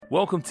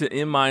Welcome to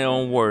In My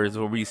Own Words,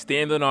 where we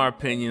stand on our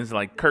opinions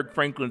like Kirk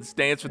Franklin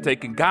stands for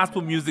taking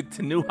gospel music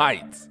to new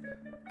heights.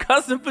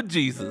 Cussing for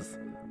Jesus.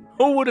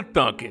 Who would have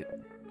thunk it?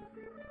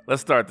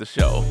 Let's start the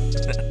show.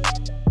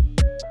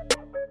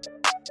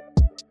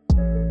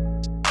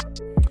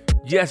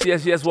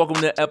 Yes.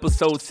 Welcome to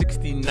episode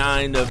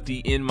 69 of the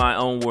In My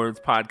Own Words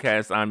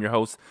podcast. I'm your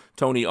host,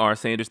 Tony R.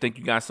 Sanders. Thank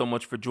you guys so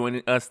much for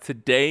joining us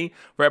today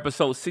for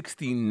episode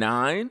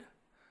 69.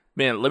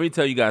 Man, let me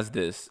tell you guys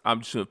this.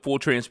 I'm just full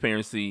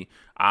transparency.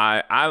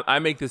 I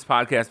make this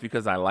podcast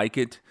because I like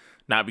it,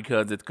 not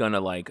because it's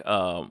gonna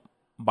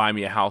buy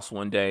me a house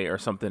one day or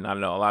something. I don't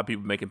know. A lot of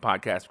people making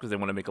podcasts because they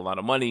want to make a lot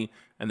of money,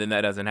 and then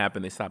that doesn't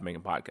happen. They stop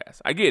making podcasts.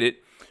 I get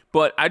it,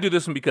 but I do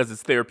this one because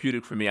it's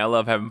therapeutic for me. I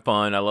love having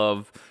fun. I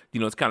love,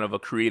 it's kind of a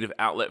creative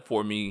outlet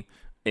for me.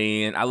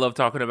 And I love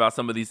talking about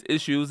some of these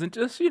issues and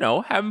just,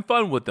 having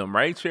fun with them,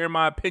 right? Sharing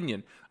my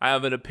opinion. I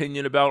have an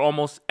opinion about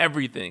almost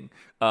everything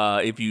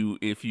if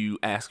you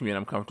ask me and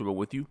I'm comfortable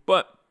with you.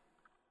 But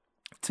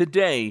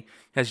today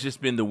has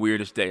just been the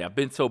weirdest day. I've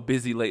been so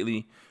busy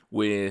lately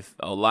with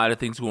a lot of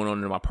things going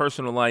on in my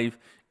personal life,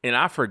 and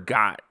I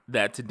forgot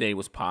that today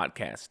was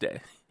podcast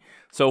day.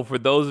 So for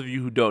those of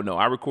you who don't know,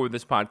 I record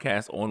this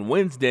podcast on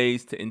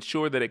Wednesdays to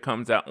ensure that it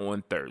comes out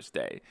on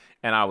Thursday.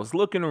 And I was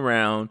looking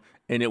around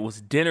and it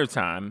was dinner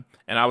time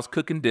and I was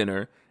cooking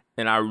dinner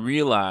and I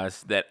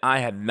realized that I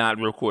had not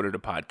recorded a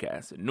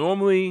podcast. And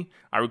normally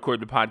I record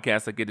the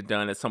podcast, I get it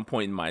done at some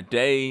point in my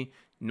day,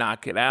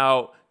 knock it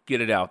out, get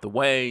it out the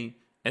way.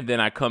 And then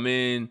I come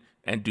in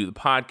and do the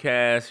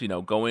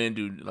podcast, go in,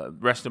 do the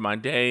rest of my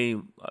day,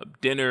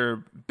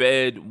 dinner,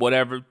 bed,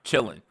 whatever,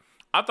 chilling.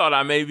 I thought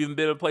I may have even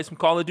been able to play some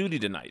Call of Duty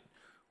tonight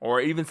or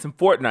even some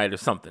Fortnite or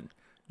something.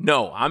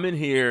 No, I'm in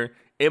here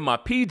in my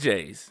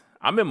PJs.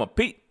 I'm in my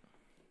PJs.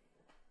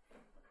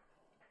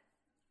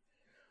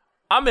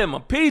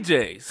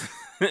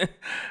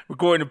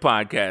 Recording the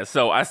podcast.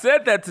 So I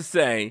said that to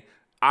say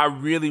I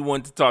really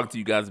want to talk to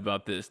you guys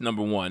about this,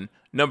 number one.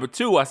 Number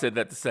two, I said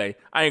that to say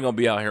I ain't going to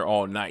be out here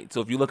all night. So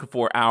if you're looking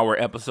for an hour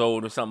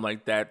episode or something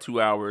like that, 2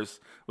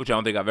 hours, which I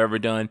don't think I've ever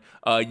done,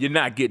 you're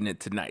not getting it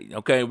tonight,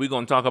 okay? We're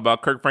going to talk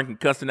about Kirk Franklin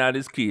cussing out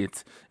his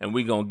kids, and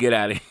we're going to get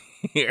out of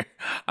here,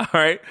 all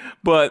right?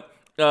 But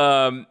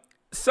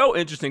so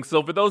interesting.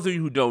 So for those of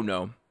you who don't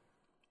know,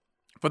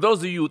 for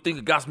those of you who think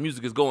the gospel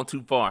music is going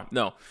too far,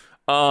 no.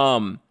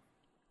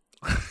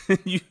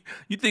 You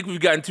think we've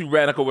gotten too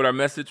radical with our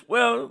message?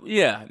 Well,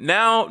 yeah.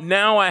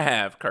 Now I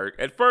have, Kirk.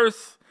 At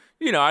first,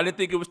 I didn't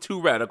think it was too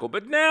radical,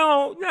 but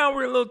now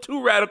we're a little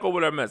too radical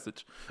with our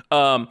message.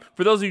 For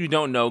those of you who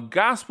don't know,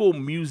 gospel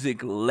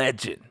music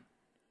legend.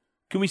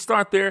 Can we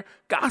start there?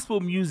 Gospel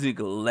music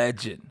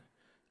legend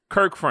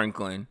Kirk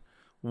Franklin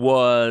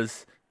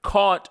was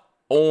caught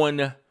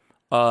on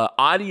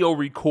audio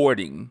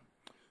recording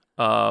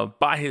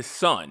by his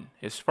son,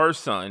 his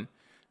first son,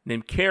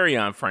 named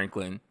Kerrion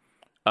Franklin,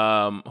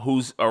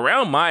 who's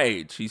around my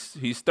age.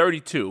 He's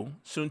 32,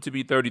 soon to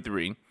be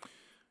 33.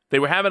 They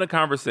were having a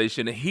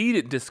conversation, a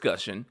heated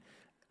discussion,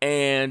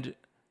 and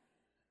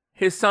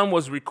his son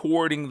was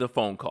recording the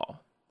phone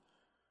call.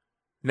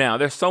 Now,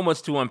 there's so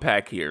much to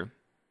unpack here,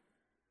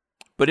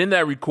 but in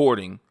that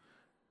recording,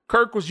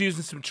 Kirk was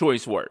using some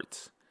choice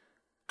words.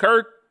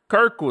 Kirk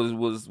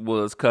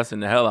was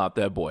cussing the hell out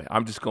that boy.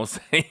 I'm just gonna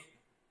say,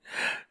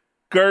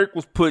 Kirk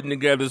was putting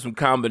together some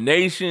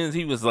combinations.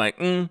 He was like,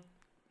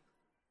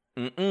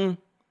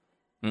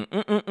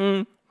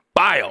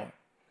 bile,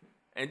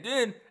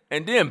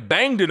 and then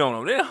banged it on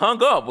him. Then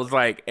hung up. Was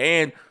like,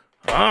 and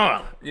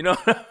you know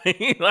what I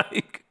mean?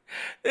 Like,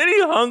 then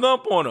he hung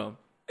up on him.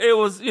 It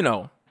was,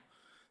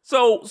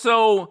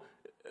 So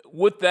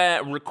with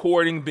that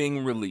recording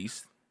being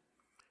released,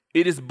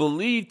 it is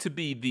believed to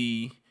be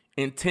the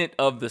intent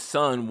of the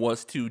son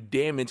was to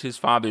damage his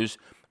father's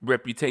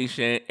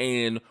reputation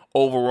and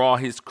overall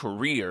his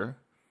career,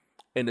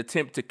 an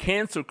attempt to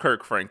cancel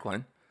Kirk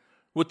Franklin,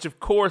 which of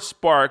course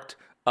sparked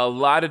a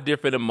lot of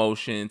different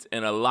emotions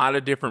and a lot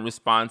of different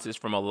responses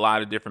from a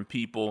lot of different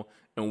people,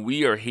 and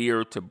we are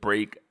here to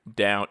break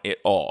down it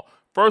all.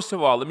 First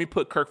of all, let me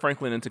put Kirk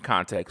Franklin into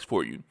context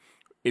for you.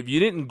 If you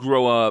didn't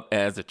grow up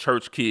as a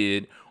church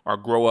kid or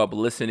grow up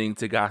listening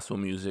to gospel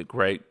music,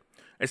 right?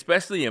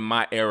 Especially in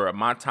my era,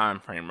 my time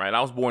frame, right?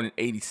 I was born in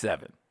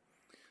 87.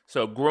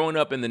 So growing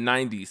up in the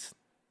 90s,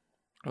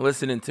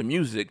 listening to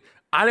music,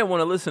 I didn't want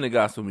to listen to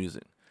gospel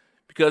music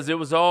because it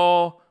was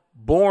all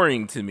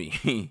boring to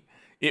me.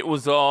 It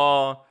was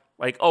all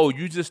like, oh,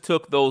 you just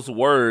took those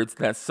words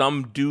that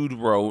some dude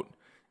wrote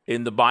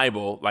in the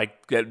Bible,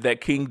 like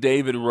that King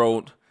David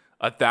wrote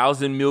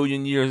 1,000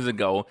 million years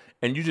ago,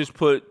 and you just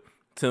put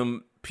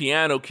some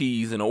piano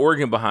keys and an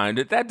organ behind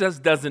it. That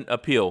just doesn't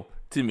appeal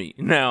to me.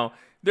 Now,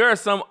 there are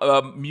some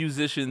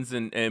musicians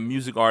and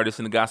music artists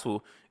in the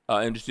gospel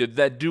industry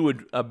that do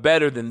it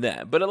better than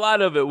that. But a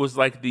lot of it was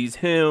like these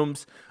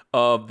hymns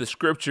of the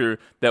scripture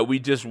that we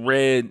just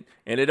read,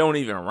 and it don't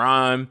even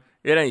rhyme.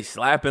 It ain't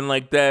slapping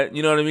like that.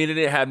 You know what I mean? It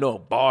didn't have no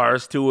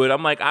bars to it.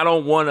 I'm like, I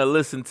don't want to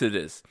listen to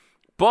this.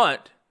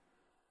 But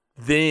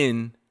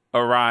then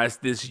arise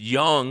this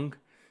young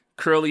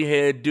curly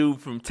head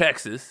dude from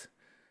Texas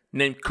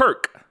named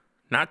Kirk,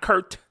 not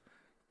Kurt,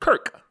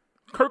 Kirk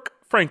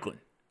Franklin.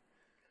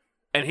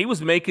 And he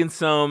was making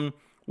some,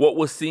 what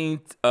was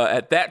seen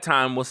at that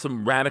time was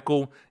some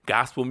radical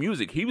gospel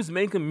music. He was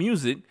making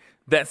music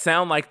that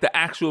sound like the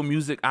actual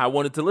music I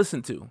wanted to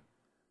listen to.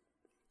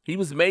 He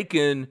was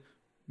making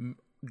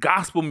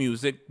gospel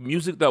music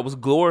that was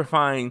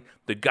glorifying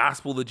the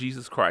gospel of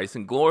Jesus Christ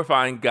and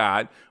glorifying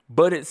God,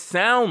 but it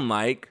sound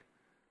like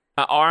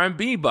an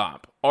R&B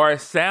bop, or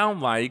it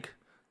sound like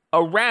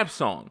a rap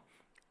song.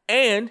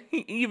 And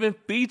he even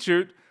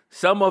featured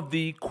some of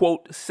the,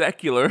 quote,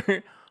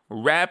 secular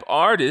rap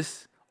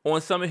artists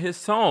on some of his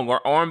songs,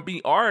 or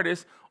R&B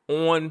artists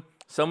on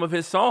some of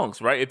his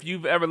songs, right? If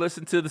you've ever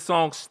listened to the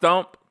song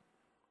Stomp,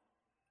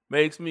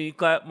 makes me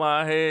clap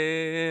my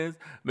hands,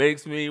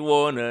 makes me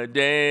wanna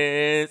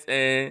dance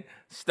and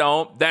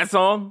stomp. That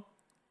song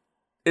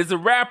is a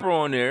rapper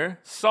on there,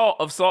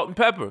 Salt and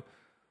Pepper.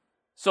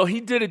 So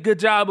he did a good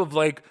job of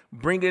like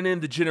bringing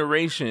in the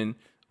generation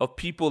of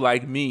people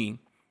like me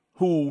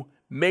who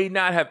may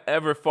not have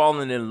ever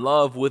fallen in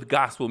love with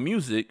gospel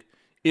music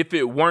if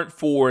it weren't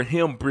for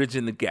him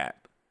bridging the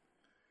gap.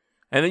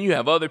 And then you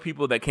have other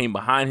people that came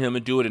behind him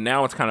and do it, and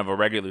now it's kind of a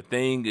regular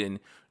thing. And,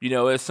 you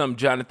know, there's some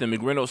Jonathan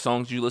McReynolds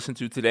songs you listen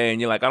to today, and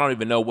you're like, I don't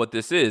even know what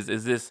this is.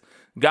 Is this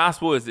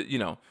gospel? Is it, you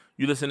know,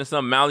 you listen to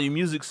some Mali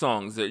music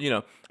songs. That, you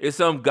know, it's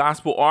some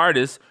gospel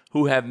artists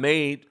who have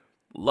made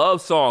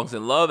love songs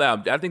and love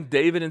albums. I think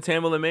David and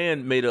Tamela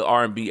Mann made an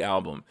R&B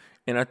album.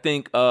 And I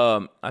think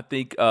Fred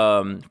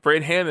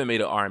Hammond made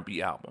an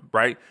R&B album,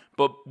 right?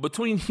 But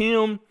between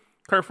him,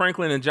 Kirk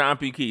Franklin, and John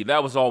P. Kee,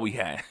 that was all we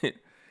had.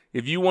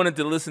 If you wanted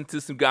to listen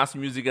to some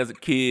gospel music as a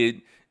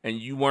kid and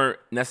you weren't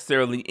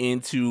necessarily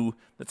into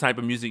the type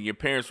of music your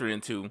parents were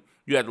into,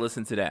 you had to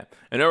listen to that.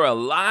 And there were a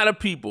lot of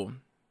people,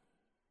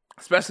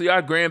 especially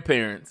our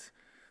grandparents,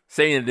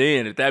 saying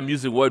then that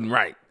music wasn't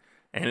right.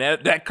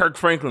 And that Kirk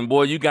Franklin,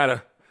 boy, you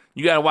gotta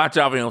watch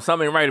out for him.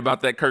 Something ain't right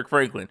about that Kirk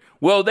Franklin.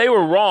 Well, they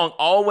were wrong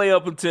all the way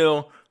up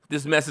until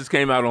this message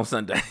came out on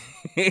Sunday.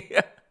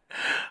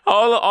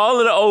 all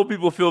of the old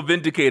people feel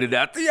vindicated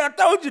out. See, I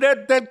told you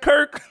that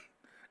Kirk.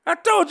 I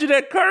told you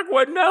that Kirk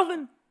wasn't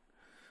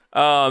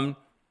nothing.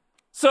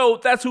 So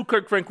that's who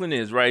Kirk Franklin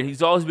is, right?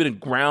 He's always been a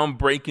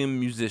groundbreaking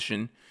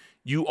musician.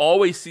 You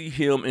always see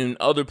him in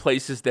other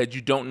places that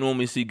you don't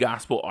normally see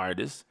gospel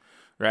artists,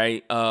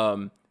 right?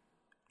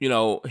 You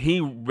know,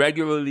 he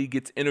regularly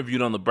gets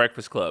interviewed on The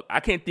Breakfast Club. I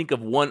can't think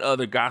of one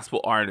other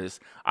gospel artist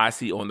I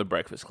see on The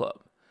Breakfast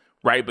Club,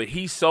 right? But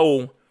he's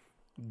so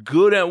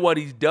good at what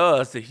he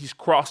does that he's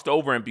crossed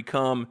over and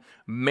become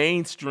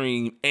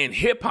mainstream and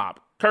hip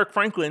hop. Kirk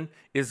Franklin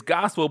is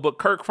gospel, but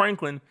Kirk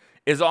Franklin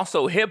is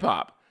also hip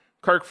hop.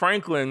 Kirk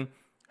Franklin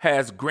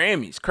has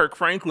Grammys. Kirk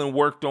Franklin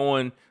worked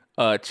on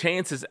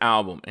Chance's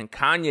album and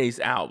Kanye's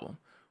album,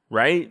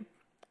 right?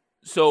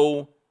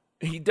 So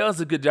he does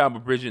a good job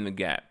of bridging the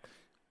gap.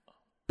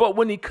 But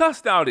when he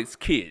cussed out his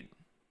kid,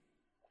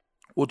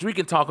 which we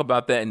can talk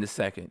about that in a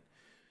second,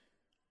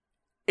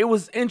 it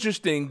was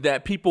interesting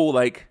that people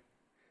like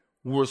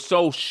were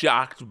so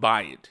shocked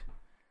by it.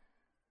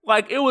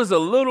 Like, it was a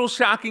little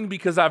shocking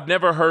because I've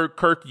never heard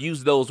Kirk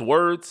use those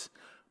words,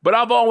 but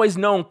I've always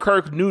known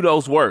Kirk knew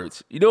those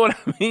words. You know what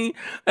I mean?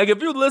 Like, if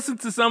you listen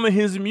to some of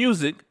his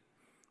music,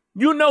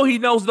 you know he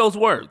knows those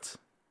words.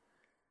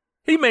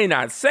 He may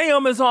not say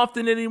them as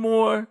often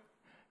anymore.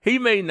 He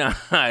may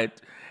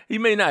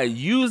not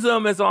use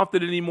them as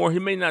often anymore. He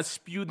may not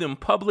spew them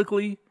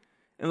publicly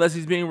unless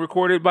he's being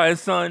recorded by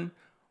his son,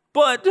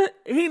 but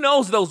he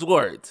knows those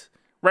words.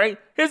 Right?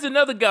 Here's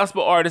another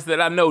gospel artist that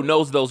I know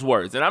knows those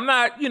words. And I'm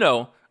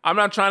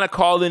not trying to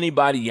call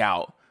anybody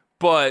out,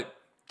 but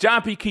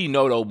John P. Kee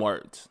know those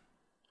words.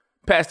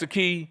 Pastor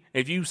Kee,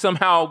 if you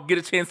somehow get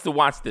a chance to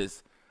watch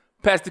this,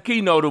 Pastor Kee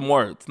know them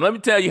words. Let me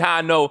tell you how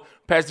I know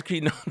Pastor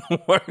Kee know them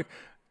words.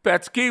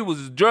 Pastor Kee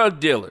was a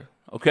drug dealer,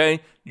 okay?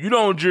 You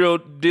don't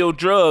deal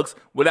drugs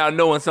without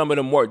knowing some of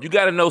them words. You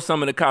got to know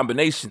some of the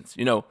combinations.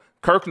 You know,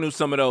 Kirk knew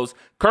some of those.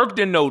 Kirk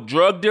didn't know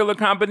drug dealer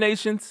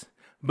combinations,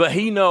 but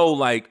he know,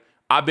 like,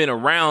 I've been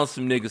around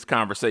some niggas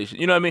conversation.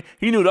 You know what I mean?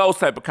 He knew those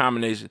type of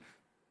combinations.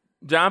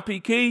 John P.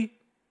 Kee,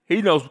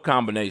 he knows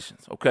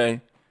combinations, okay?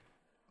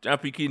 John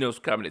P. Kee knows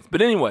combinations.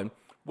 But anyway,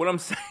 what I'm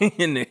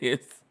saying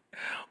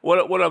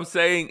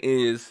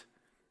is,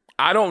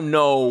 I don't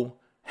know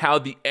how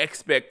the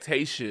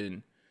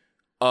expectation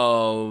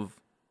of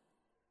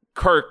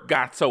Kirk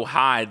got so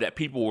high that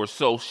people were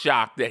so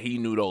shocked that he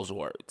knew those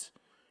words.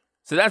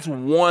 So that's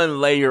one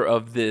layer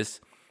of this.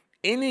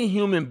 Any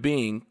human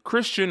being,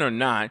 Christian or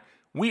not,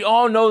 we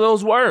all know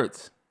those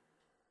words.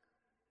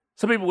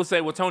 Some people would say,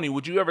 well, Tony,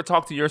 would you ever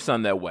talk to your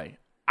son that way?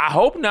 I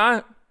hope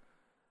not.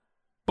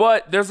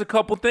 But there's a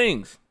couple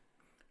things.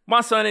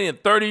 My son ain't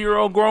a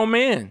 30-year-old grown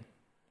man.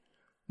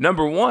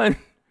 Number one.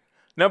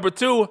 Number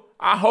two,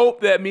 I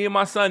hope that me and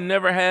my son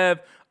never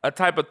have a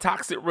type of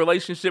toxic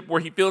relationship where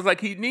he feels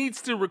like he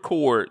needs to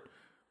record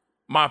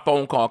my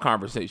phone call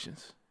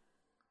conversations.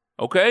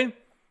 Okay?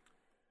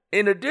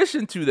 In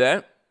addition to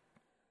that,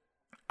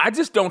 I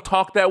just don't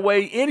talk that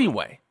way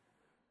anyway.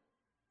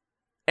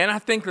 And I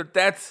think that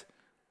that's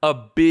a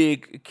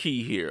big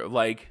key here.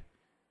 Like,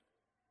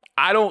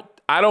 I don't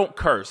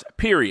curse,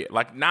 period.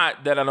 Like,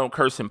 not that I don't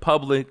curse in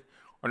public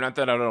or not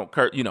that I don't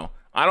curse,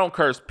 I don't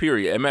curse,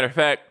 period. As a matter of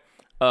fact,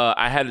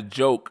 I had a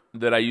joke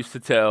that I used to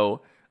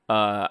tell.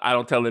 I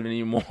don't tell it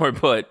anymore,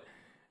 but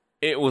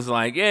it was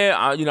like,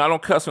 I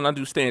don't cuss when I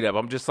do stand-up.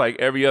 I'm just like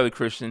every other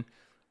Christian.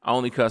 I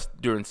only cuss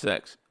during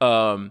sex.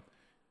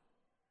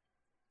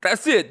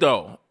 That's it,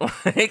 though.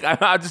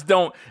 I just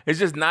don't. It's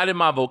just not in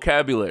my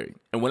vocabulary.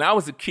 And when I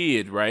was a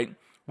kid, right,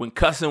 when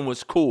cussing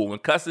was cool, when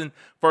cussing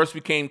first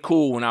became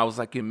cool, when I was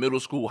like in middle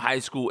school, high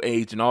school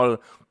age, and all the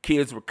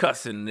kids were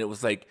cussing, and it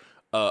was like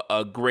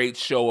a great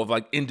show of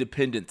like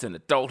independence and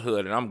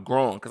adulthood, and I'm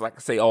grown because I can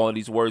say all of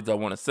these words I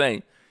want to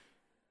say.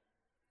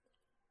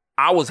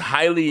 I was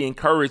highly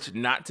encouraged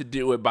not to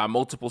do it by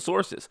multiple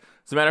sources.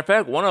 As a matter of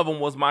fact, one of them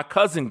was my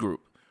cousin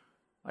group.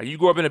 Like, you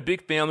grow up in a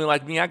big family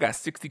like me, I got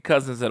 60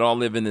 cousins that all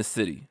live in this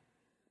city.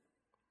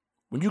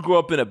 When you grow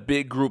up in a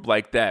big group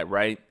like that,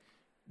 right,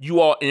 you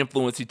all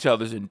influence each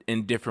other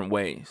in different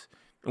ways.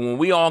 And when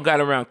we all got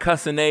around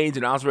cussing age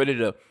and I was ready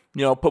to,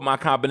 put my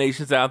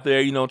combinations out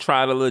there,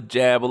 try a little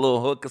jab, a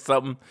little hook or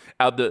something,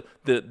 out the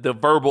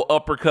verbal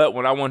uppercut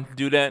when I wanted to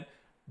do that,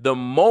 the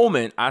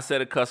moment I said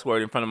a cuss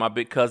word in front of my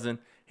big cousin,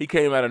 he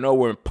came out of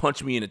nowhere and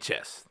punched me in the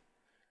chest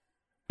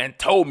and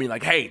told me,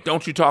 like, hey,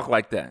 don't you talk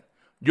like that.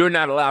 You're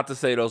not allowed to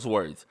say those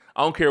words.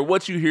 I don't care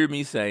what you hear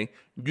me say.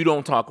 You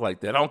don't talk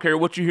like that. I don't care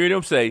what you hear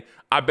them say.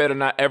 I better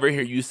not ever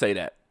hear you say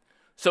that.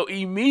 So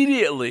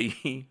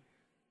immediately,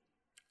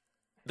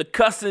 the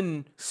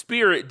cussing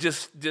spirit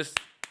just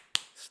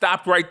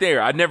stopped right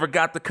there. I never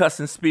got the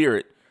cussing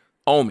spirit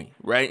on me,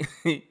 right?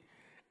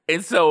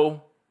 And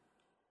so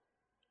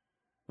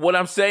what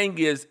I'm saying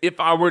is, if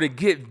I were to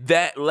get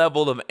that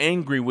level of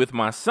angry with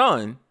my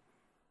son,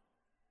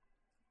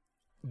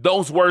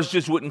 those words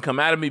just wouldn't come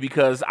out of me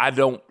because I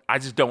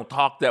just don't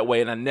talk that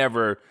way, and I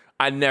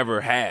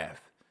never have.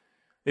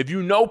 If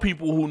you know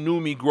people who knew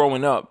me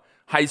growing up,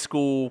 high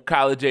school,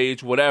 college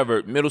age,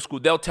 whatever, middle school,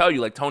 they'll tell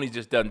you, like, Tony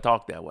just doesn't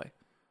talk that way.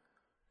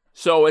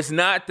 So it's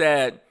not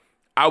that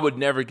I would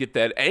never get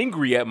that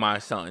angry at my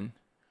son,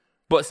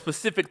 but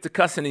specific to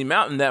cussing him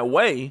out in that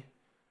way,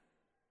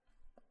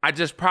 it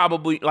just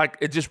probably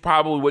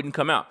wouldn't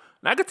come out.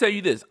 And I can tell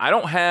you this, I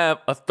don't have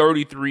a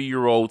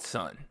 33-year-old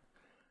son.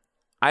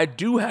 I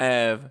do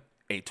have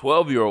a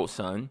 12-year-old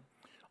son.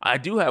 I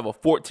do have a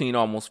 14,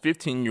 almost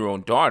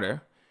 15-year-old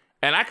daughter.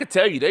 And I could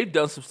tell you they've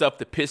done some stuff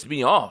to piss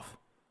me off.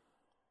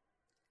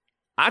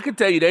 I could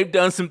tell you they've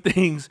done some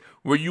things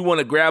where you want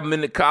to grab them in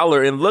the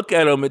collar and look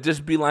at them and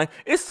just be like,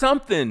 it's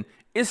something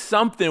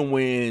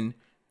when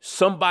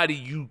somebody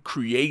you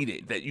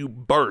created, that you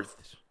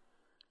birthed,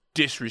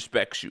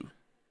 disrespects you.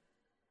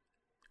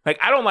 Like,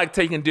 I don't like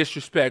taking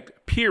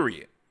disrespect,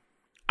 period.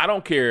 I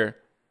don't care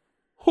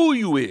who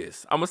you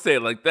is. I'm going to say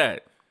it like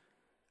that.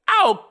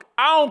 I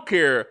don't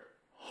care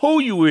who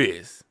you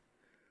is.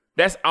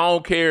 That's I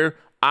don't care,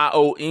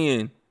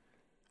 I-O-N,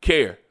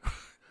 care.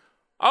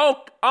 I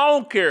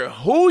don't care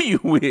who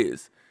you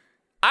is.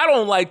 I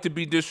don't like to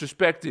be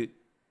disrespected,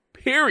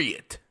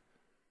 period,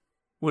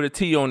 with a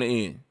T on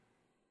the end.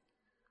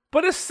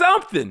 But it's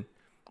something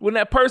when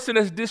that person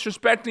that's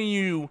disrespecting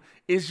you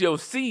is your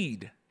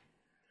seed.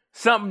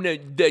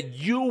 Something that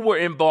you were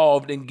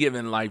involved in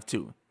giving life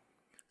to.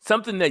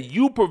 Something that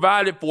you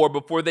provided for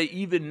before they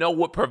even know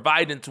what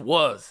providence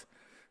was.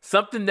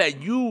 Something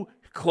that you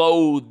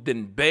clothed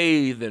and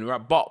bathed and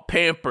bought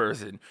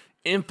Pampers and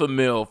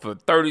Enfamil for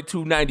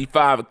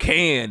 $32.95 a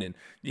can, and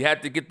you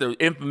had to get the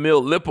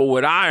Enfamil Lipo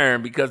with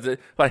iron because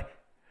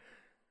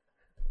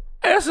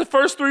that's the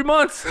first 3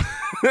 months.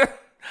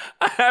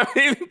 I haven't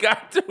even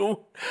got to,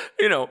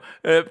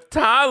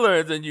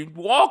 toddlers, and you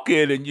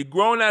walking and you're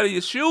growing out of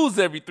your shoes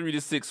every 3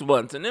 to 6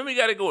 months. And then we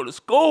got to go to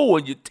school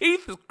and your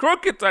teeth is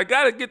crooked. So I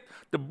got to get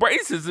the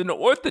braces and the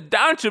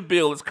orthodontia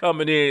bill is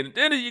coming in. And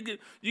then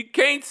you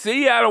can't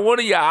see out of one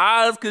of your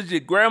eyes because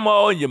your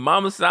grandma and your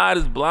mama's side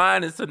is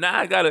blind. And so now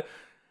I got to,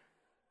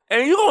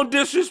 and you're going to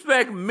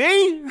disrespect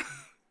me?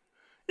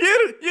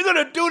 You're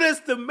going to do this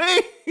to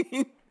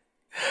me?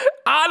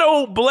 I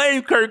don't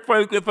blame Kirk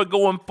Franklin for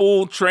going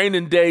full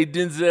Training Day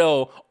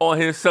Denzel on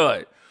his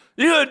son.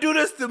 You're going to do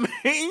this to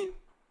me?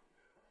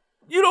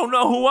 You don't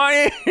know who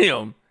I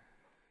am.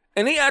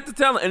 And he had to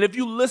tell him. And if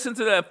you listen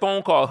to that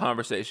phone call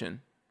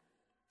conversation,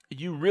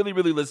 you really,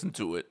 really listen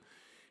to it,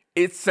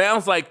 it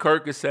sounds like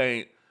Kirk is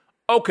saying,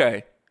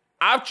 okay,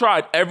 I've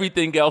tried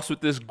everything else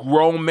with this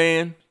grown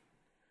man,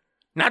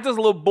 not this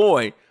little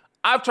boy.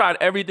 I've tried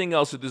everything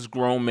else with this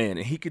grown man,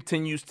 and he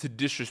continues to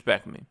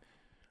disrespect me.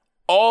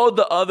 All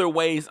the other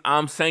ways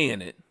I'm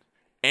saying it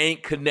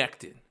ain't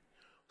connected.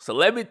 So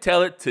let me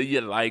tell it to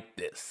you like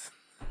this.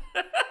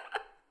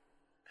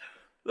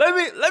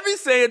 Let me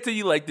say it to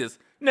you like this.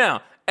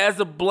 Now, as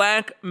a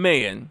black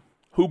man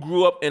who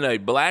grew up in a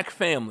black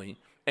family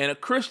and a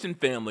Christian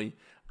family,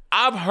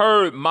 I've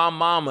heard my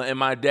mama and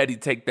my daddy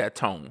take that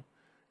tone.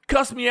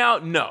 Cuss me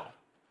out? No.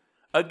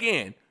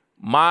 Again,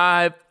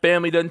 my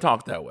family doesn't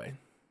talk that way.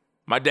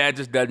 My dad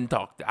just doesn't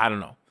talk. I don't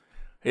know.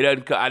 He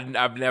doesn't.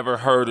 I've never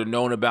heard or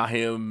known about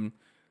him.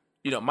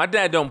 My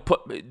dad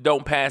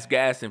don't pass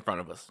gas in front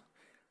of us.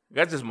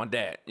 That's just my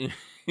dad. You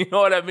know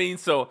what I mean?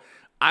 So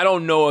I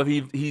don't know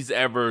if he's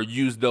ever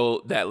used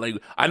that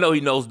language. I know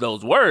he knows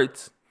those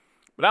words,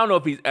 but I don't know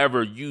if he's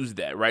ever used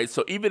that, right?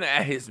 So even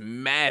at his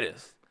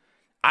maddest,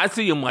 I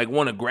see him like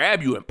want to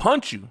grab you and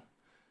punch you.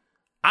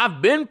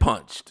 I've been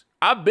punched.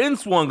 I've been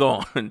swung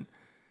on.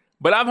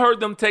 But I've heard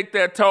them take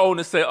that tone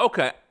and say,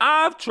 okay,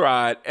 I've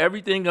tried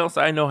everything else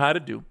I know how to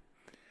do.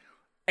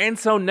 And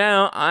so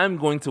now I'm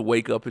going to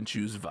wake up and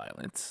choose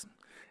violence.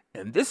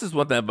 And this is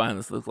what that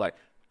violence looks like.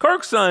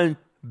 Kirk's son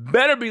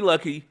better be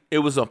lucky it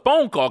was a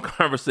phone call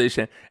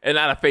conversation and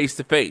not a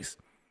face-to-face.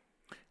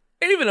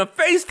 Even a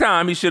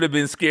FaceTime, he should have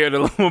been scared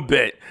a little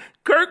bit.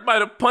 Kirk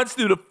might have punched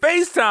through the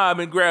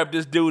FaceTime and grabbed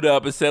this dude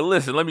up and said,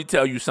 listen, let me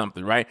tell you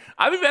something, right?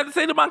 I've even had to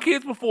say to my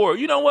kids before,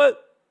 you know what?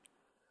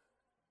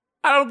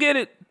 I don't get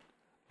it.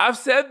 I've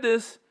said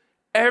this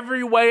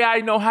every way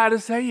I know how to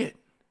say it.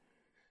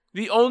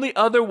 The only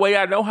other way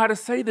I know how to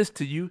say this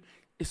to you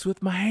is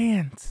with my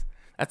hands.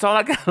 That's all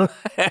I got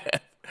left.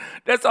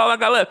 That's all I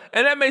got left.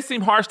 And that may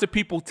seem harsh to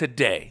people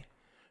today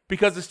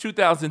because it's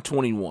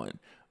 2021.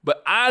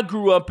 But I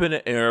grew up in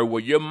an era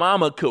where your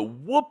mama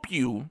could whoop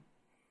you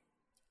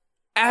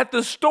at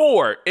the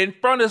store in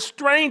front of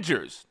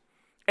strangers.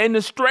 And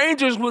the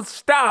strangers would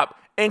stop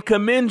and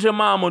commend your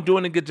mom on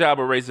doing a good job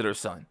of raising her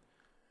son.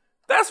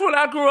 That's what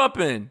I grew up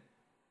in.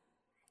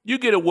 You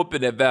get a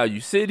whooping at Value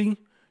City.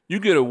 You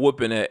get a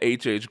whooping at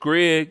H.H.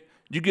 Gregg.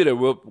 You get a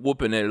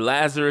whooping at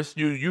Lazarus.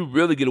 You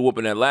really get a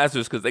whooping at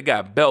Lazarus because they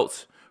got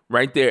belts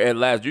right there at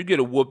Lazarus. You get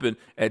a whooping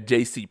at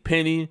J.C.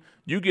 Penney.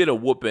 You get a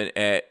whooping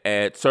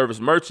at Service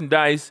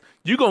Merchandise.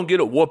 You're going to get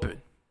a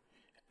whooping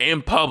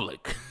in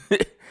public.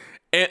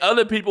 And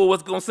other people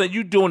was going to say,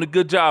 you doing a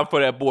good job for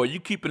that boy. You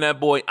keeping that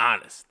boy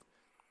honest.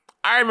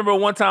 I remember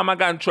one time I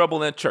got in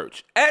trouble at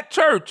church. At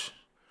church,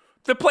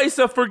 the place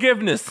of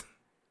forgiveness.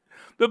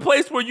 The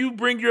place where you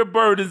bring your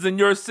burdens and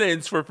your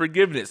sins for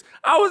forgiveness.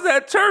 I was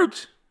at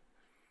church.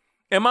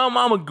 And my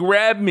mama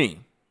grabbed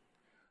me,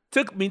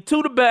 took me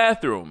to the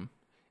bathroom,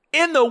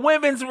 in the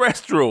women's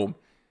restroom,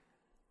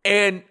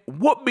 and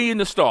whooped me in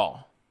the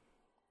stall.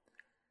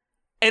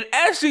 And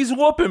as she's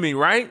whooping me,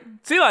 right?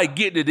 She like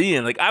getting it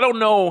in. Like, I don't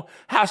know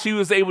how she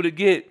was able to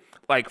get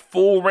like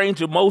full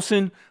range of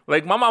motion.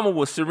 Like, my mama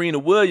was Serena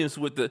Williams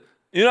with the,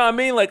 you know what I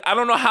mean? Like, I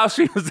don't know how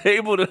she was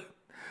able to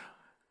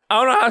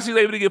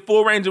get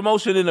full range of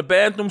motion in the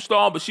bathroom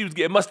stall, but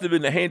it must have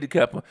been the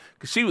handicapper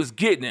because she was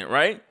getting it,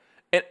 right?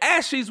 And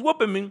as she's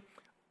whooping me,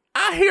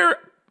 I hear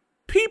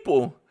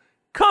people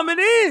coming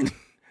in.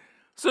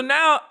 So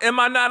now am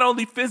I not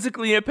only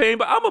physically in pain,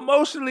 but I'm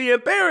emotionally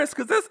embarrassed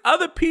because there's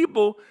other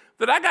people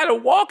that I got to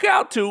walk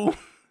out to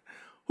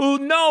who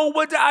know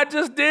what I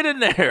just did in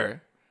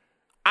there.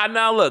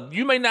 Now look,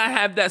 you may not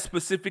have that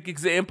specific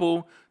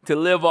example to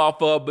live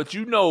off of, but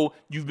you know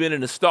you've been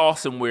in a stall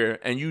somewhere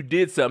and you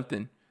did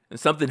something and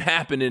something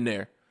happened in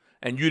there.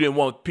 And you didn't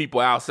want people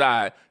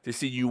outside to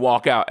see you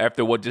walk out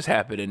after what just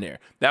happened in there.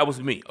 That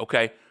was me,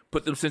 okay?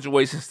 Put them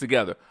situations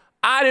together.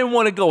 I didn't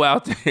want to go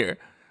out there.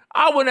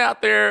 I went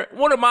out there.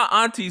 One of my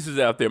aunties is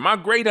out there. My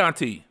great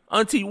auntie,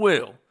 Auntie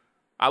Will.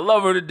 I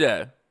love her to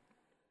death.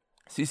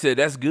 She said,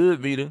 that's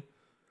good, Vita.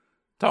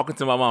 Talking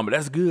to my mama,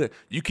 that's good.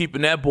 You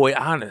keeping that boy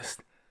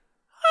honest.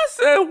 I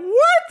said,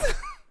 what?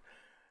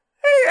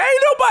 Hey,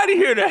 ain't nobody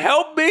here to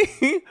help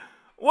me.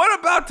 What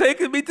about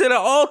taking me to the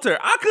altar?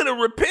 I could have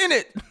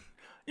repented.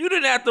 You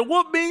didn't have to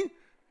whoop me.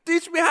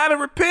 Teach me how to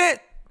repent.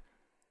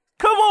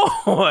 Come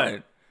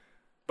on.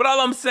 But all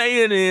I'm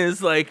saying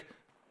is, like,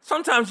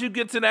 sometimes you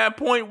get to that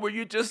point where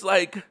you're just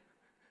like,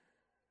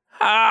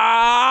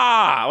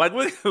 like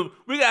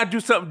we got to do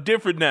something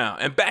different now.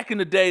 And back in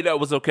the day, that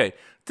was okay.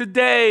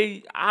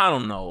 Today, I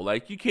don't know.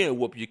 Like, you can't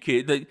whoop your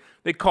kid.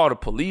 They call the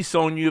police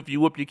on you if you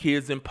whoop your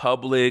kids in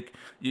public.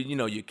 You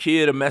know, your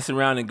kid will mess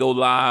around and go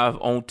live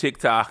on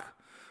TikTok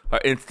or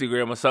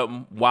Instagram or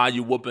something while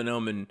you're whooping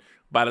them. And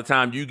by the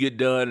time you get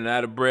done and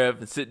out of breath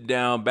and sitting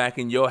down back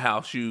in your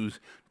house shoes,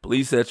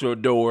 police at your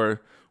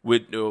door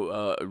with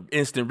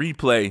instant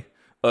replay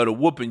of the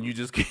whooping you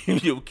just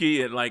gave your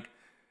kid. Like,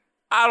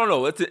 I don't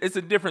know. It's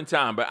a different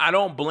time, but I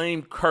don't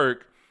blame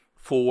Kirk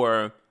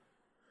for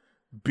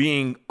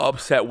being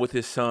upset with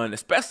his son,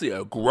 especially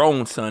a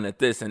grown son at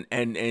this. And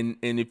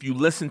if you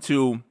listen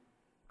to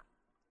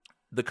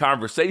the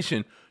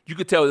conversation, you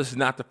could tell this is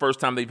not the first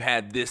time they've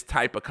had this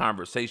type of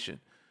conversation.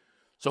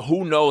 So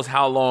who knows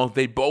how long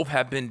they both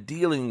have been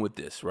dealing with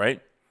this,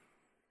 right?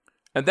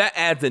 And that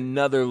adds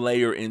another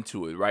layer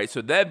into it, right?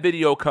 So that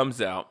video comes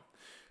out.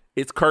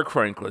 It's Kirk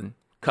Franklin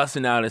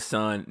cussing out his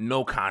son,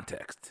 no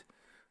context.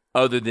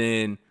 Other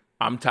than,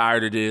 I'm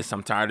tired of this,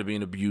 I'm tired of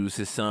being abused.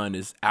 His son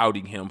is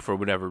outing him for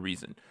whatever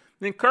reason.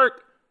 Then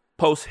Kirk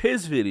posts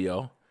his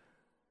video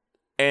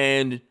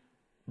and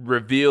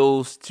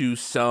reveals to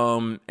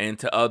some and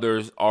to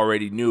others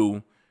already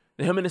knew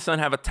that him and his son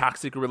have a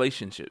toxic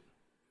relationship.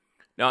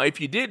 Now,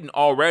 if you didn't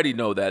already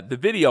know that, the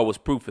video was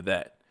proof of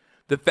that.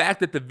 The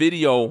fact that the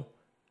video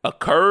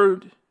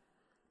occurred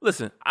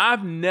Listen,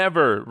 I've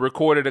never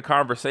recorded a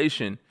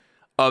conversation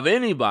of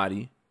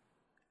anybody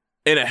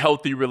in a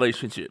healthy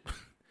relationship.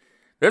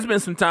 There's been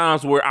some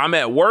times where I'm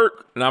at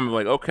work and I'm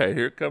like, okay,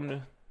 here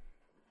come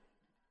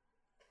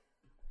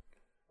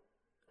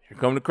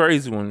the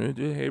crazy one.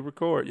 Hey,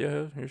 record.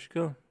 Yeah, here she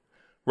comes.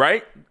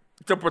 Right?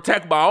 To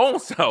protect my own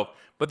self.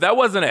 But that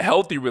wasn't a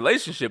healthy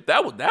relationship.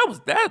 That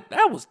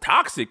was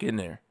toxic in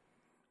there.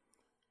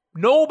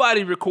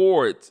 Nobody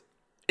records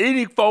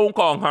any phone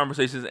call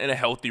conversations in a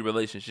healthy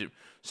relationship.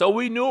 So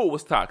we knew it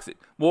was toxic.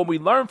 What we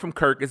learned from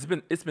Kirk, it's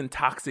been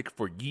toxic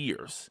for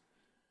years.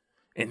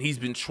 And he's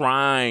been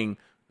trying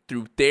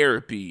through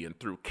therapy and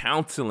through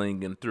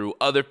counseling and through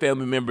other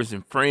family members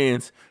and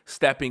friends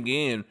stepping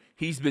in.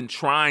 He's been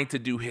trying to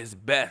do his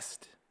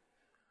best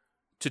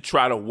to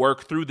try to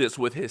work through this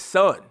with his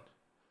son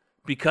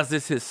because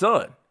it's his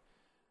son.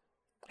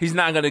 He's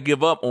not going to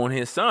give up on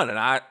his son. And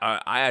I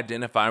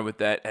identify with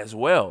that as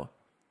well.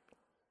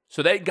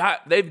 So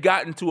they've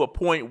gotten to a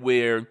point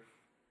where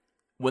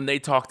when they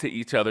talk to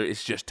each other,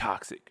 it's just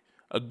toxic.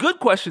 A good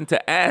question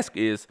to ask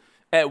is,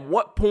 at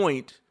what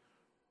point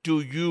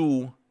do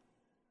you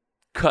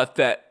cut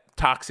that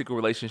toxic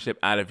relationship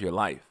out of your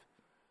life?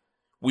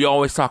 We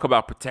always talk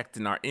about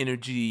protecting our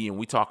energy, and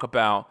we talk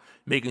about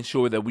making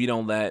sure that we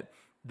don't let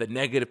the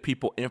negative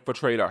people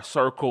infiltrate our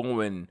circle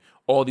and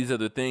all these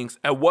other things.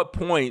 At what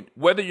point,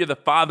 whether you're the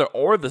father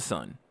or the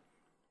son,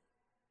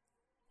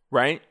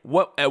 right?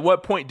 At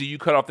what point do you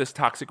cut off this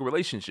toxic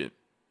relationship?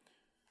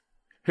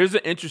 Here's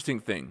an interesting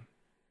thing.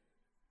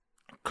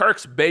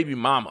 Kirk's baby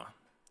mama,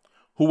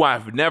 who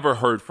I've never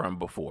heard from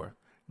before,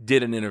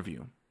 did an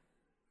interview.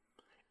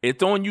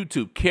 It's on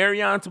YouTube.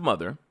 Kerrion's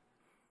mother,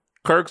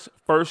 Kirk's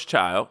first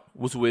child,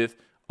 was with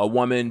a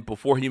woman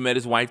before he met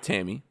his wife,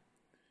 Tammy.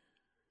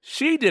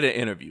 She did an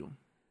interview.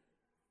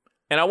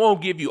 And I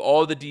won't give you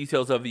all the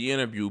details of the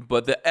interview,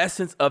 but the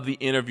essence of the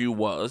interview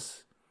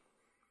was,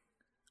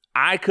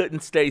 I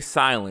couldn't stay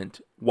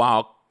silent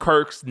while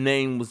Kirk's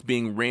name was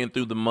being ran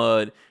through the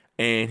mud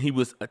and he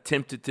was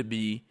attempted to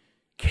be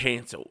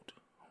canceled,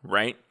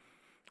 right?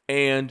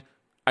 And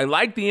I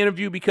like the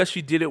interview because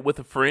she did it with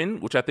a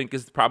friend, which I think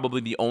is probably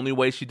the only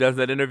way she does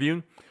that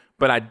interview.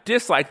 But I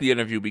dislike the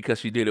interview because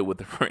she did it with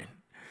a friend.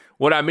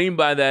 What I mean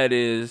by that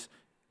is,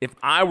 if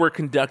I were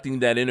conducting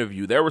that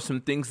interview, there were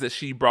some things that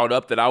she brought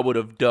up that I would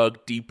have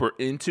dug deeper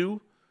into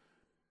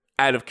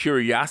out of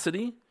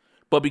curiosity.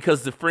 But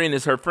because the friend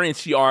is her friend,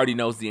 she already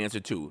knows the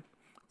answer to it.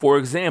 For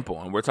example,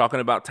 and we're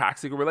talking about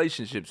toxic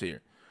relationships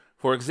here.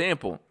 For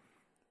example,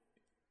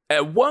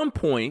 at one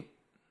point,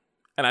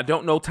 and I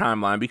don't know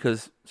timeline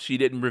because she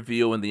didn't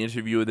reveal and the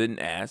interviewer didn't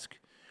ask,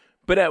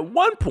 but at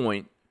one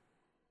point,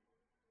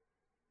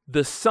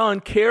 the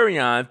son,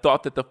 Kerrion,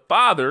 thought that the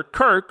father,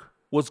 Kirk,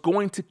 was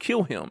going to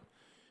kill him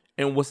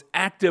and was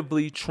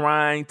actively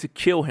trying to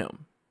kill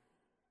him.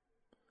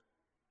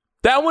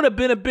 That would have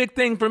been a big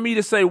thing for me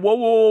to say,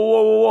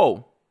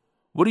 whoa.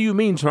 What do you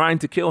mean trying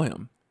to kill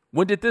him?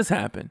 When did this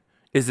happen?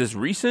 Is this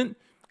recent?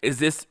 Is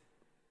this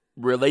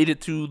related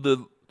to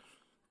the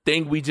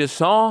thing we just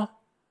saw?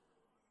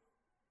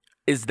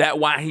 Is that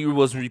why he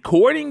was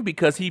recording?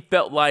 Because he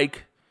felt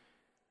like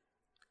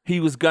he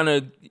was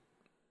gonna,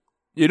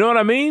 you know what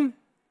I mean?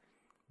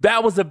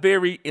 That was a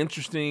very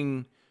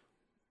interesting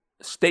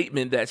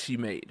statement that she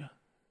made.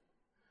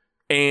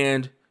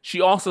 And she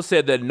also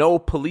said that no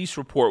police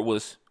report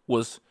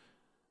was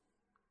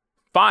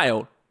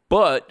filed,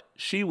 but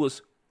she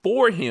was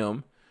for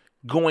him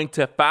going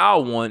to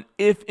file one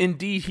if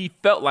indeed he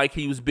felt like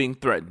he was being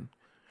threatened.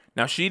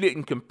 Now, she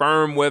didn't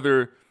confirm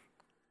whether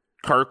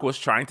Kirk was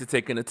trying to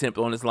take an attempt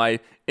on his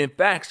life. In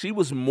fact, she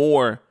was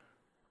more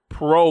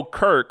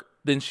pro-Kirk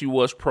than she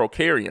was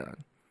pro-Kerrion.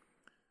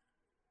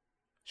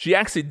 She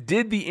actually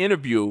did the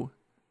interview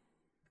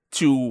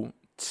to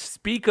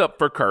speak up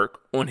for Kirk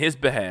on his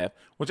behalf,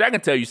 which I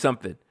can tell you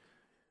something.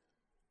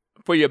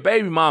 For your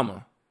baby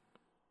mama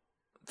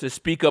to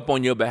speak up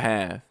on your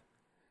behalf,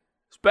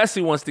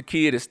 especially once the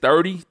kid is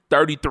 30,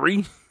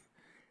 33,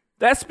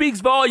 that speaks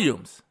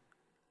volumes.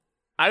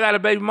 I got a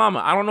baby mama.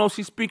 I don't know if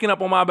she's speaking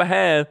up on my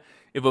behalf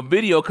if a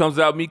video comes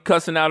out me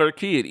cussing out her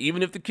kid,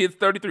 even if the kid's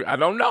 33. I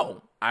don't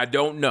know.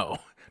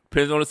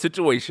 Depends on the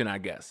situation, I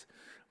guess.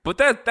 But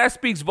that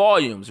speaks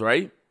volumes,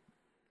 right?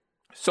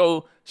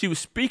 So she was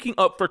speaking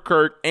up for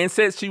Kirk and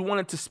said she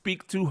wanted to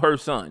speak to her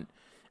son.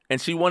 And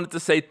she wanted to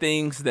say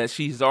things that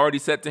she's already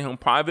said to him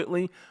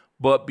privately,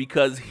 but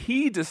because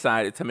he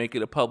decided to make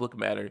it a public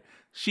matter,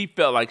 she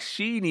felt like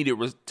she needed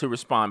to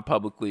respond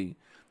publicly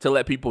to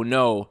let people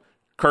know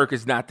Kirk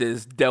is not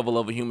this devil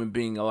of a human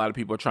being a lot of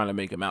people are trying to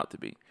make him out to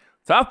be.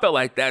 So I felt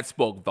like that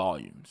spoke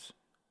volumes.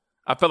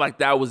 I felt like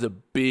that was a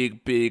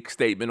big, big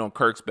statement on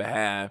Kirk's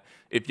behalf.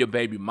 If your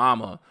baby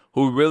mama,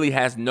 who really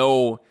has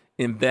no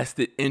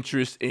invested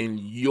interest in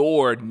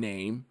your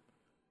name,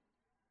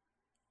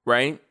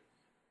 right?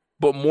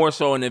 But more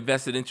so an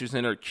invested interest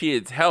in her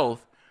kid's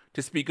health,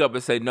 to speak up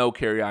and say, no,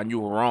 Kerrion, you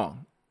were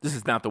wrong. This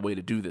is not the way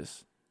to do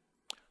this.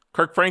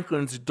 Kirk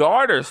Franklin's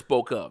daughter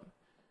spoke up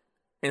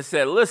and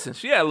said, listen,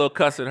 she had a little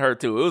cuss in her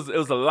too. It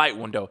was a light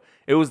one though.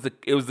 It was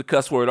the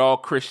cuss word all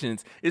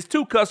Christians. It's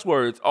two cuss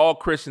words all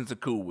Christians are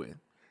cool with.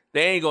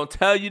 They ain't gonna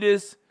tell you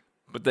this,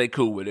 but they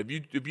cool with it.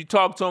 If you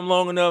talk to them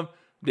long enough,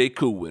 they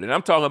cool with it.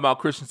 I'm talking about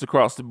Christians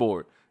across the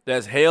board.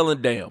 That's hell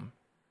and damn.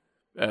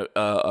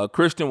 A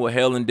Christian will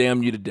hell and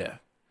damn you to death.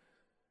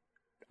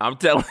 I'm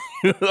telling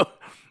you.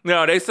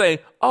 No, they say,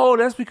 oh,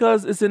 that's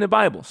because it's in the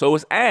Bible. So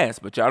it's ass,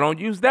 but y'all don't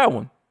use that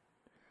one.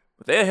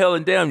 But they'll hell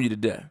and damn you to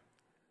death.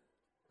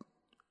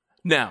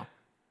 Now,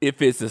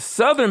 if it's a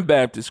Southern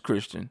Baptist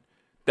Christian,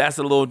 that's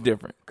a little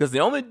different. Because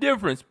the only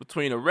difference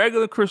between a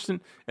regular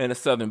Christian and a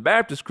Southern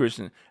Baptist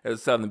Christian is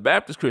a Southern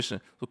Baptist Christian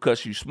will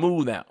cuss you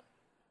smooth out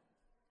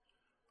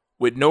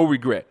with no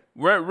regret.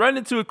 Run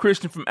into a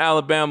Christian from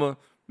Alabama,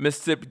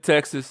 Mississippi,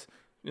 Texas,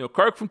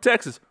 Kirk from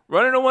Texas,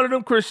 run into one of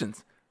them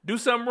Christians, do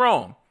something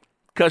wrong,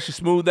 cuss you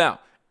smooth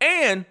out.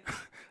 And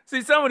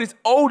see, some of these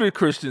older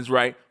Christians,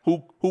 right,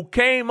 who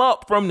came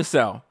up from the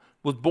South,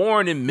 was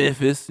born in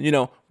Memphis,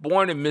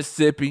 born in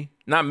Mississippi,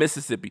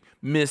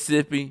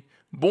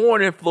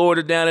 born in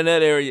Florida, down in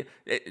that area,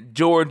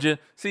 Georgia.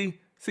 See,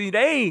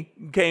 they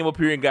came up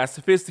here and got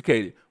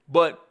sophisticated.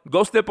 But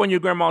go step on your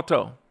grandma's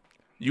toe.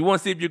 You want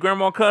to see if your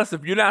grandma cuss?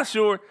 If you're not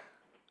sure,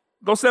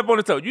 go step on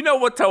the toe. You know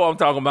what toe I'm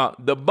talking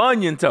about? The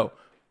bunion toe.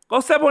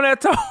 Go step on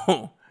that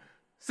toe.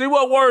 See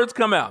what words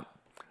come out.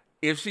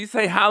 If she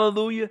say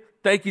hallelujah,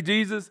 thank you,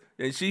 Jesus,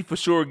 then she for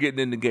sure getting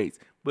in the gates.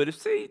 But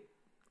if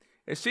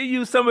she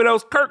use some of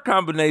those Kirk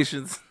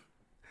combinations,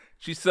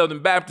 she's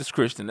Southern Baptist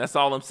Christian. That's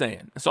all I'm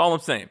saying.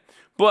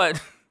 But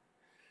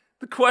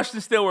the question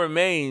still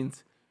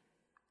remains,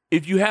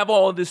 if you have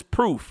all this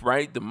proof,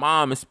 right? The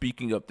mom is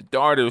speaking up, the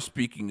daughter is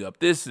speaking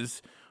up.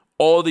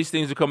 All these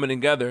things are coming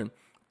together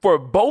for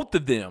both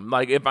of them.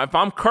 Like if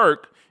I'm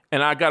Kirk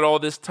and I got all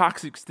this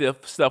toxic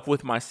stuff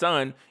with my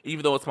son,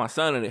 even though it's my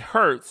son and it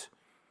hurts.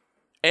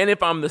 And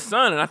if I'm the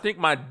son and I think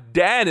my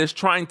dad is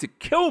trying to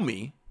kill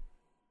me,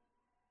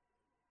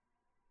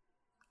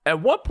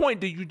 at what point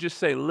do you just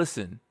say,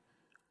 listen,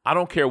 I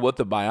don't care what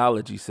the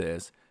biology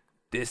says.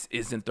 This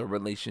isn't the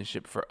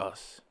relationship for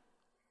us.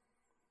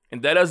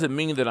 And that doesn't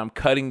mean that I'm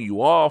cutting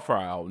you off or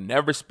I'll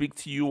never speak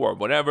to you or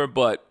whatever.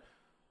 But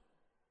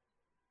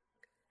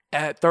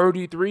at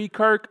 33,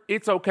 Kirk,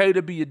 it's okay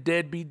to be a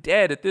deadbeat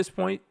dad at this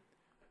point.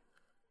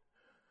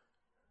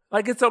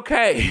 Like, it's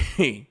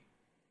okay.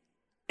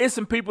 It's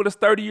some people that's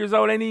 30 years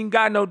old ain't even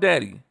got no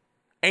daddy.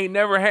 Ain't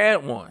never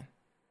had one.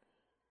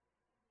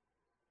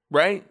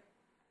 Right?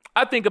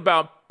 I think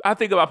about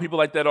people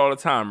like that all the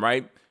time,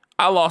 right?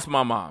 I lost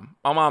my mom.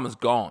 My mom is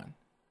gone.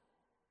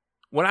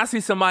 When I see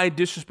somebody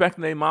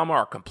disrespecting their mama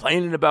or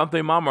complaining about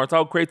their mama or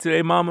talk crazy to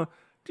their mama,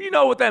 do you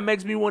know what that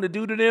makes me want to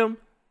do to them?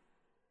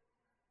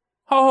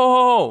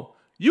 Ho.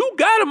 You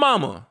got a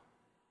mama.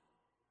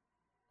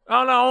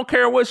 I don't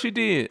care what she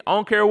did. I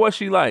don't care what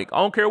she liked. I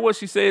don't care what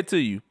she said to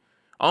you.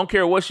 I don't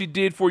care what she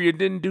did for you or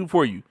didn't do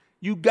for you.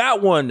 You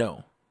got one,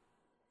 though.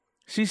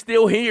 She's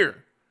still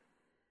here.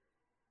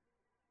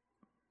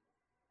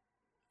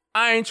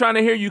 I ain't trying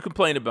to hear you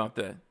complain about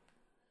that.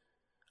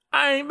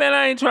 I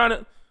ain't trying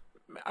to.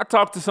 I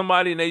talked to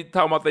somebody and they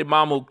talking about their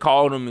mama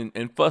called them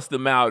and fussed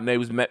them out and they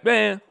was mad.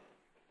 Man,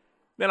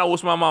 I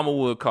wish my mama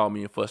would call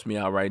me and fuss me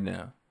out right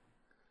now.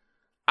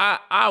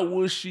 I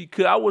wish she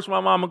could. I wish my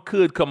mama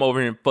could come over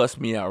here and fuss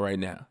me out right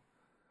now.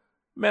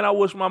 Man, I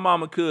wish my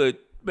mama could.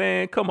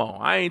 Man, come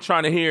on. I ain't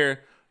trying to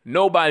hear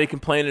nobody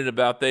complaining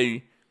about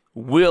they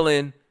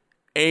willing,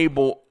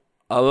 able,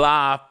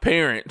 alive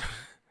parent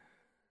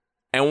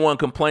and one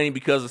complaining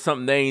because of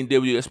something they ain't did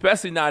with you,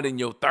 especially not in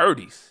your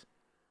 30s.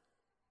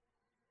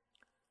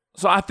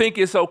 So I think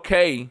it's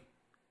okay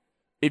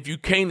if you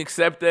can't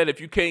accept that,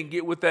 if you can't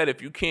get with that,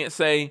 if you can't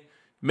say,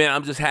 man,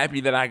 I'm just happy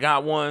that I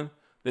got one,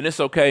 then it's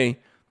okay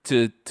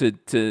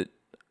to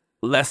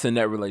lessen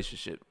that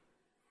relationship.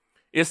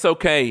 It's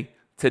okay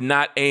to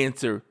not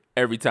answer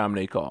every time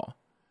they call.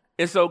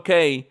 It's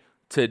okay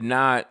to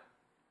not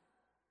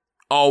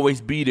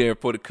always be there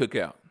for the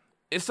cookout.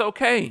 It's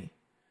okay.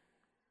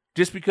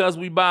 Just because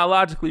we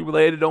biologically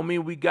related don't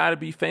mean we got to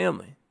be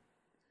family.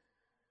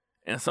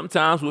 And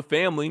sometimes with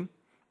family,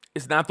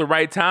 it's not the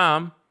right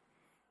time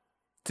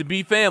to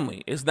be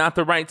family. It's not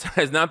the right time.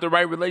 It's not the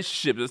right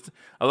relationship. There's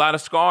a lot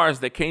of scars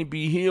that can't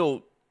be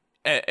healed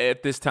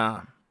at this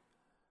time.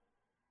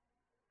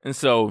 And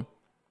so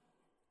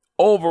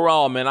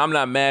overall, man, I'm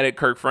not mad at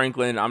Kirk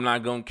Franklin. I'm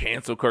not going to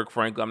cancel Kirk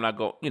Franklin. I'm not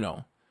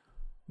going,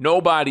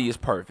 nobody is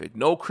perfect.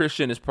 No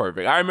Christian is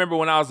perfect. I remember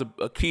when I was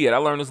a kid, I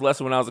learned this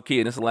lesson when I was a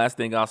kid. This is the last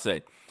thing I'll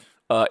say.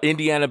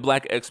 Indiana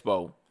Black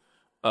Expo.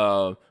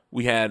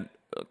 We had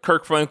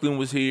Kirk Franklin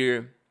was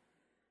here.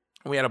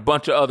 We had a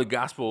bunch of other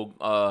gospel.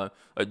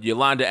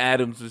 Yolanda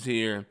Adams was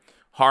here.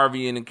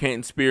 Harvey and the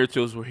Canton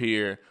Spirituals were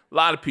here. A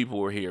lot of people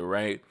were here,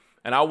 right?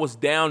 And I was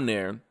down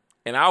there,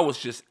 and I was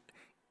just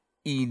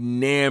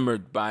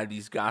enamored by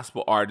these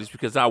gospel artists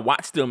because I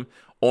watched them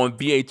on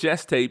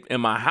VHS tape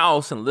in my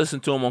house and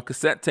listened to them on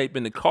cassette tape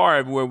in the car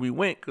everywhere we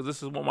went because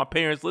this is what my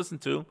parents listened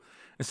to.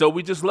 And so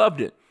we just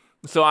loved it.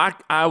 So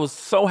I was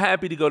so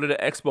happy to go to the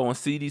expo and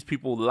see these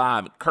people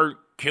live. Kurt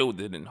killed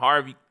it, and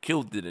Harvey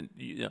killed it, and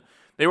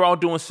they were all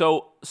doing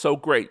so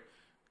great.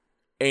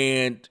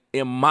 And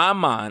in my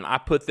mind, I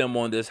put them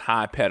on this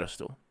high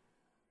pedestal.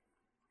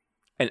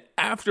 And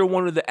after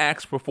one of the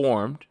acts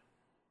performed,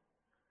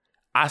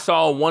 I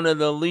saw one of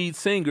the lead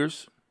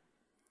singers,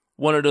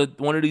 one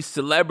of these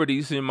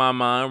celebrities in my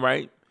mind,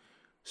 right,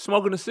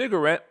 smoking a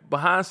cigarette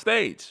behind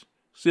stage.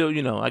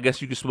 Still, I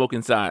guess you can smoke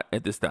inside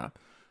at this time.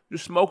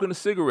 Just smoking a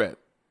cigarette,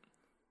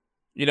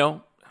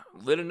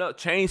 lit enough,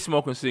 chain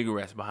smoking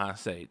cigarettes behind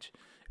stage.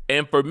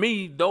 And for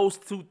me, those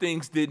two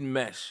things didn't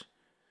mesh.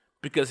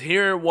 Because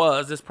here it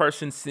was, this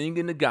person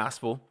singing the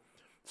gospel,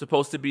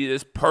 supposed to be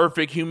this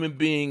perfect human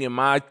being in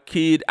my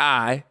kid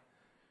eye.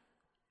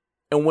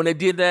 And when they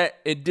did that,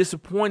 it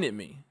disappointed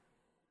me.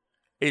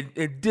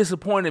 It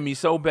disappointed me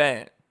so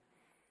bad.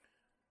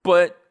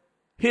 But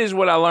here's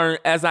what I learned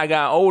as I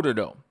got older,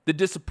 though. The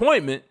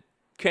disappointment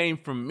came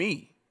from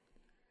me.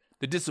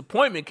 The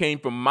disappointment came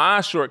from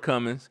my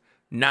shortcomings,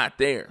 not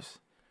theirs.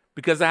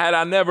 Because had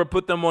I never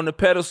put them on the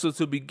pedestal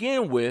to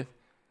begin with,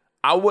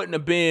 I wouldn't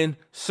have been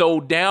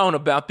so down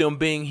about them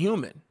being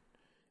human.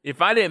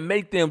 If I didn't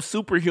make them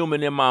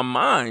superhuman in my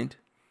mind,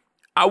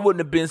 I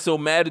wouldn't have been so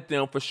mad at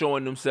them for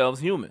showing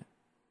themselves human.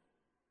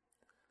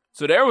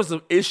 So there was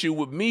an issue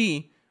with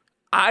me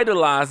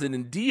idolizing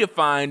and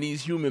deifying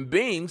these human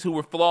beings who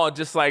were flawed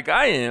just like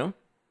I am,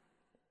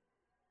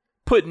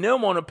 putting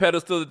them on a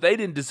pedestal that they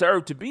didn't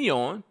deserve to be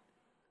on.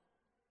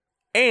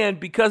 And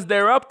because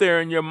they're up there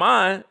in your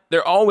mind,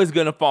 they're always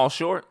going to fall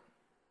short.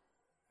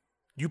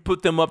 You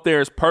put them up there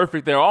as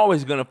perfect, they're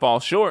always going to fall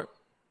short.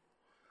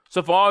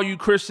 So for all you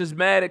Christians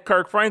mad at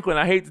Kirk Franklin,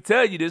 I hate to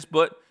tell you this,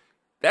 but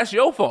that's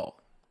your fault.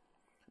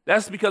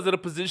 That's because of the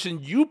position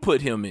you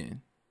put him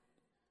in.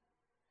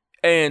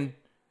 And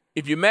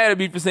if you're mad at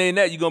me for saying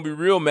that, you're going to be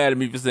real mad at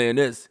me for saying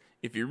this.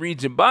 If you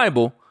read your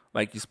Bible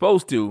like you're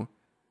supposed to,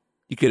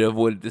 you could have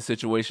avoided this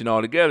situation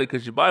altogether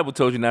because your Bible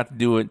told you not to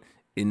do it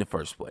in the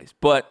first place.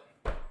 But,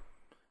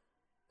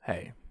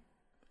 hey,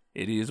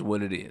 it is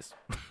what it is.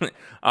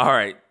 All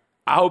right.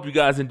 I hope you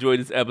guys enjoyed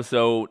this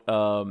episode.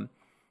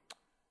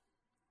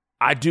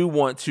 I do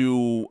want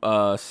to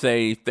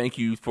say thank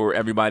you for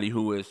everybody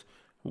who is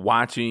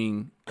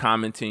watching,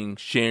 commenting,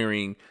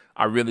 sharing.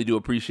 I really do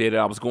appreciate it.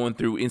 I was going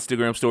through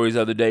Instagram stories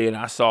the other day, and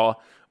I saw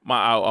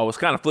I was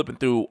kind of flipping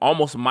through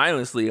almost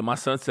mindlessly, and my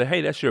son said,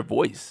 "Hey, that's your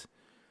voice."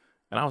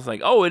 And I was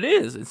like, "Oh, it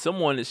is." And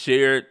someone that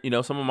shared,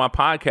 some of my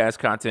podcast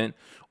content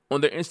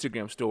on their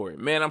Instagram story.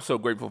 Man, I'm so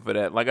grateful for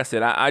that. Like I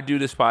said, I do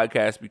this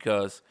podcast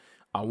because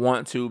I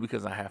want to,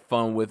 because I have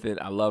fun with it.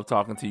 I love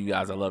talking to you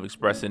guys. I love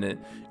expressing it.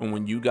 And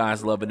when you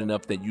guys love it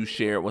enough that you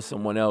share it with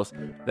someone else,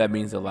 that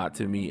means a lot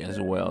to me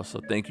as well. So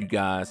thank you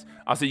guys.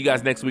 I'll see you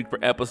guys next week for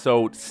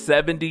episode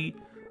 70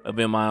 of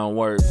In My Own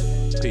Words.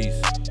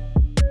 Peace.